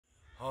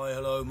Hi,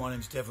 hello, my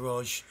name's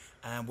Devaraj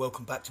and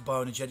welcome back to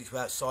Bioenergetics. We're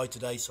outside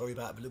today, sorry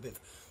about a little bit of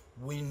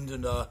wind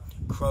and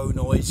crow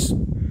noise.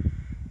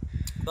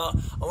 But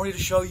I wanted to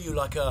show you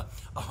like a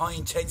high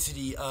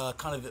intensity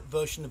kind of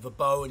version of a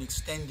bow, an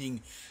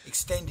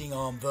extending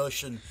arm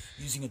version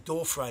using a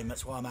door frame.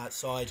 That's why I'm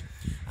outside.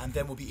 And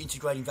then we'll be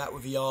integrating that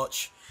with the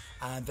arch,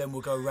 and then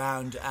we'll go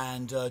around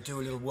and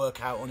do a little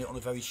workout on it on a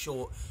very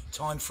short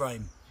time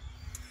frame.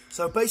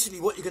 So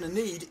basically what you're going to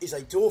need is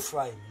a door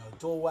frame,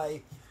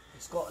 doorway.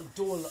 It's got a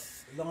door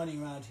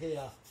lining around here,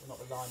 well, not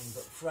the lining,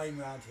 but the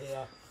frame around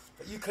here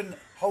that you can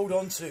hold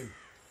on to.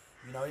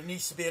 It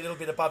needs to be a little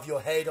bit above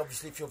your head.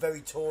 Obviously, if you're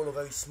very tall or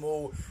very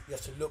small, you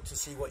have to look to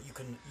see what you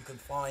can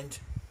find.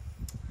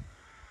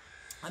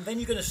 And then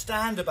you're going to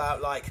stand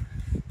about like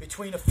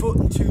between 1 foot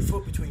and 2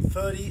 foot, between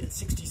 30 and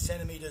 60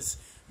 centimeters.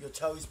 Your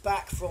toes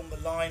back from the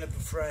line of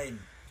the frame.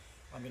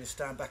 I'm going to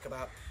stand back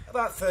about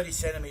 30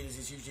 centimeters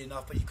is usually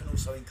enough, but you can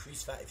also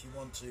increase that if you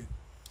want to.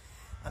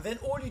 And then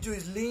all you do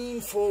is lean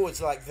forwards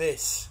like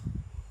this,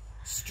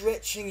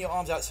 stretching your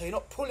arms out. So you're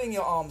not pulling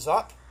your arms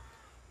up,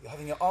 you're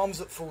having your arms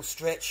at full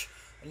stretch,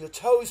 and your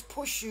toes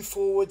push you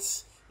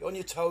forwards. You're on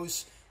your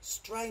toes,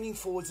 straining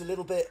forwards a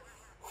little bit,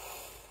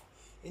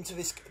 into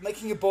this,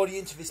 making your body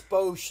into this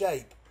bow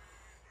shape.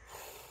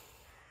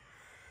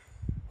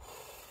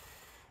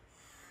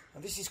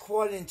 And this is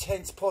quite an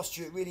intense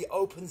posture. It really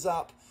opens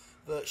up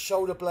the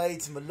shoulder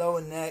blades and the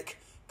lower neck,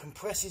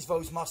 compresses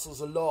those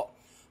muscles a lot.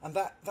 And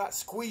that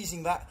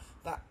squeezing, that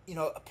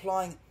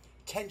applying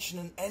tension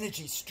and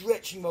energy,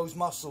 stretching those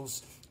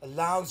muscles,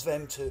 allows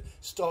them to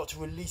start to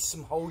release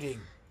some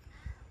holding.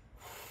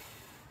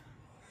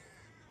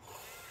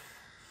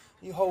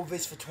 You hold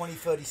this for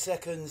 20-30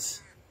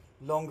 seconds,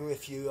 longer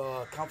if you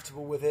are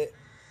comfortable with it.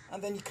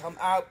 And then you come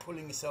out,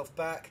 pulling yourself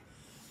back,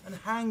 and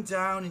hang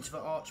down into the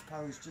arch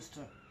pose just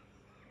to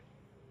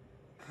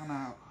come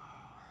out.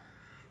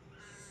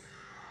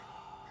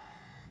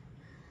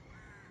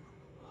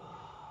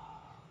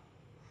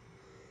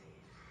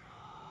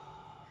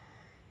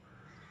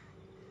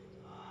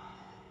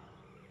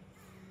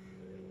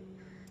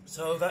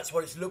 So that's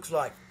what it looks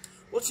like.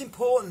 What's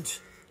important,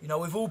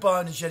 with all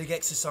bioenergetic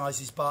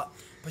exercises, but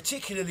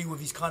particularly with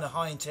these kind of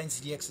high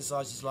intensity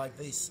exercises like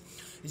this,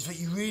 is that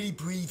you really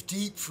breathe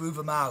deep through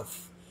the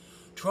mouth.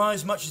 Try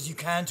as much as you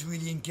can to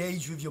really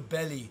engage with your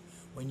belly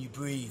when you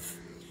breathe.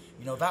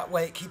 That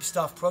way it keeps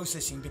stuff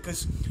processing,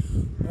 because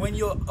when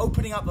you're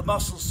opening up the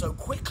muscles so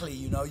quickly,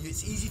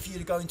 it's easy for you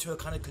to go into a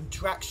kind of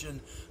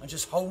contraction and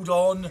just hold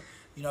on,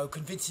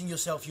 convincing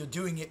yourself you're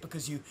doing it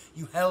because you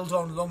held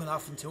on long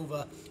enough until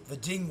the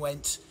ding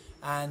went,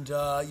 and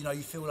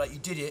you feel like you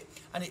did it.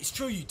 And it's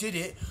true, you did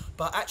it,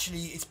 but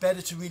actually it's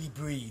better to really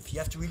breathe. You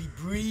have to really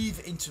breathe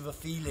into the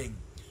feeling,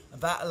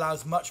 and that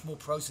allows much more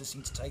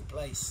processing to take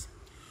place.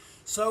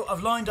 So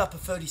I've lined up a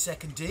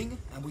 30-second ding,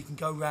 and we can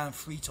go around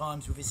 3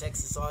 times with this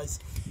exercise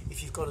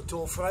if you've got a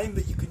door frame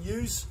that you can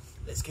use.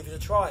 Let's give it a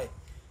try.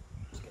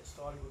 Let's get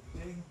started with the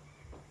ding.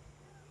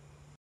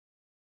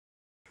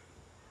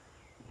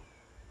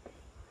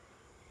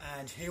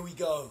 And here we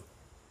go.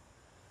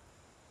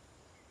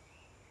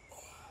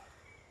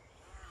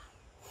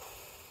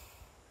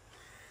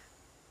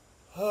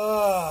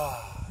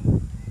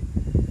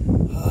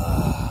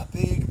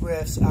 Big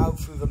breaths out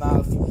through the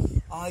mouth,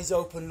 eyes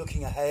open,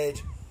 looking ahead,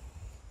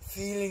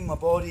 feeling my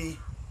body,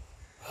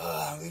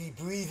 really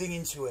breathing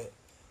into it.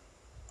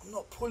 I'm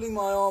not pulling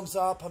my arms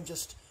up, I'm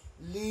just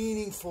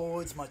leaning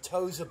forwards, my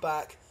toes are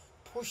back,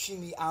 pushing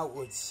me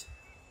outwards.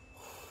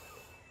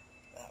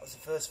 That was the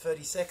first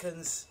 30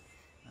 seconds.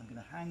 I'm going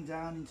to hang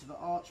down into the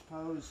arch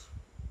pose.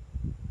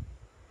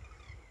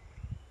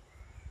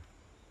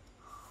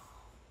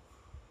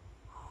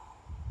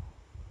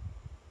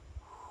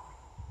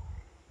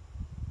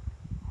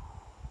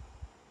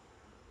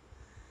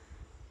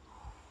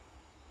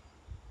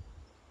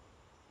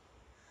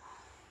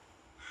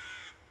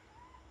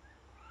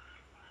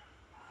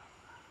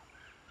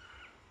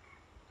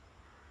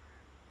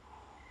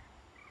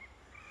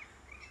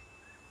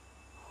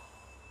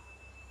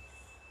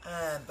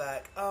 And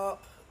back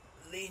up,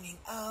 leaning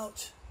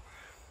out,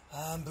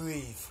 and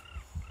breathe.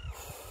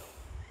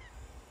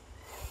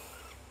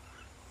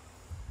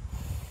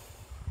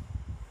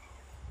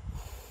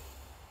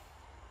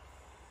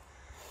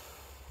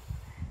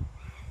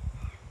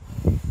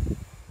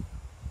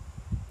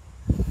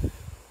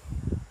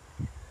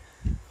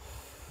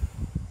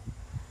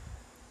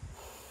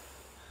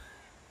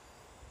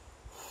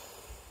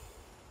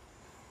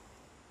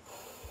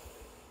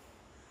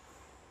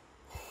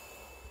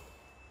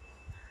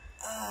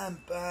 And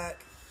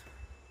back.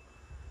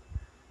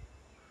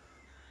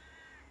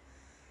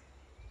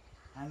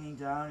 Hanging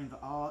down in the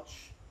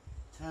arch,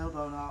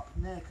 tailbone up,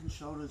 neck and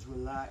shoulders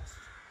relaxed,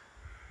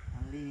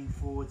 and leaning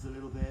forwards a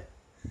little bit.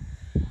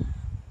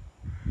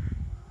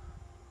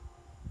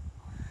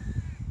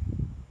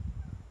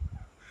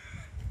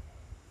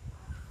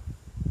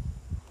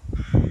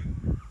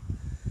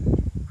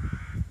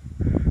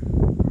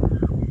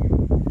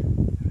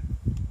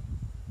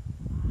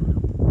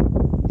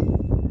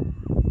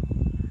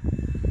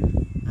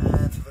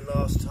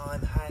 last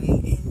time.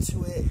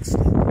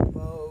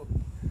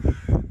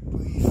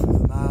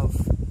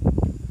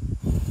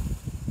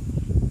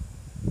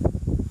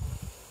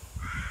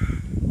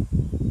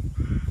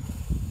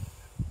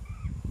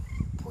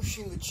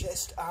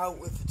 out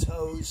with the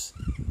toes.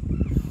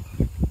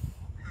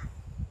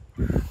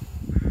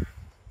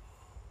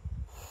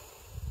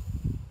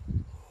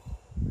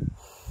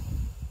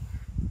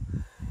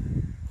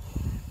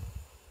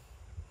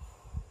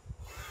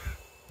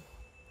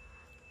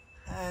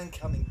 And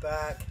coming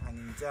back,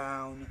 hanging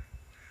down.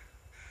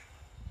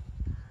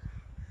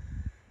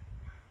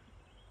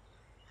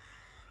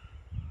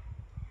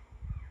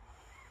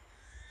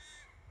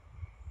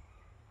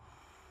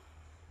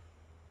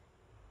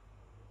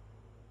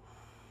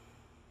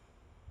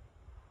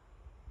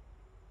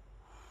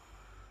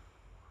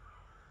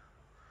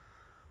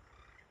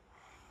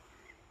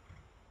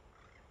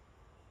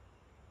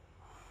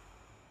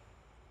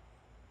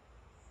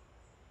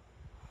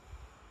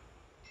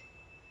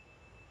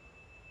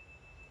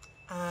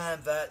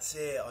 And that's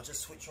it. I'll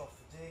just switch off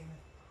the ding.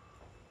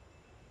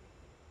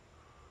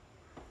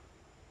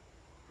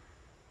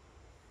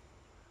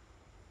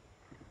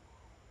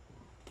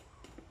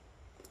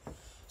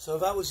 So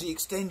that was the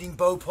extending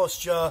bow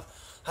posture.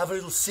 Have a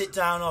little sit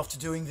down after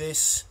doing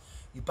this.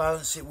 You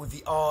balance it with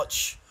the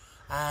arch,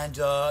 and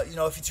you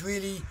know, if it's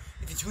really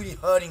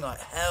hurting like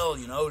hell,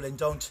 you know, then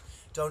don't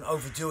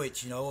overdo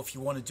it. You know, if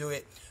you want to do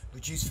it,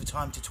 reduce the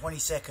time to 20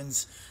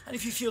 seconds. And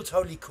if you feel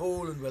totally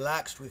cool and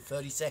relaxed with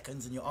 30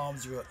 seconds and your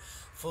arms are at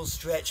full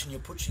stretch and you're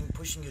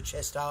pushing your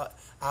chest out,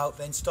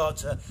 then start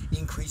to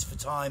increase the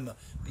time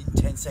in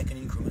 10-second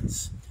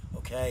increments.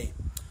 Okay,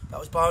 that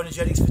was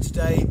Bioenergetics for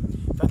today.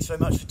 Thanks very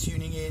much for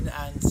tuning in,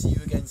 and see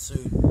you again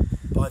soon.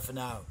 Bye for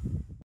now.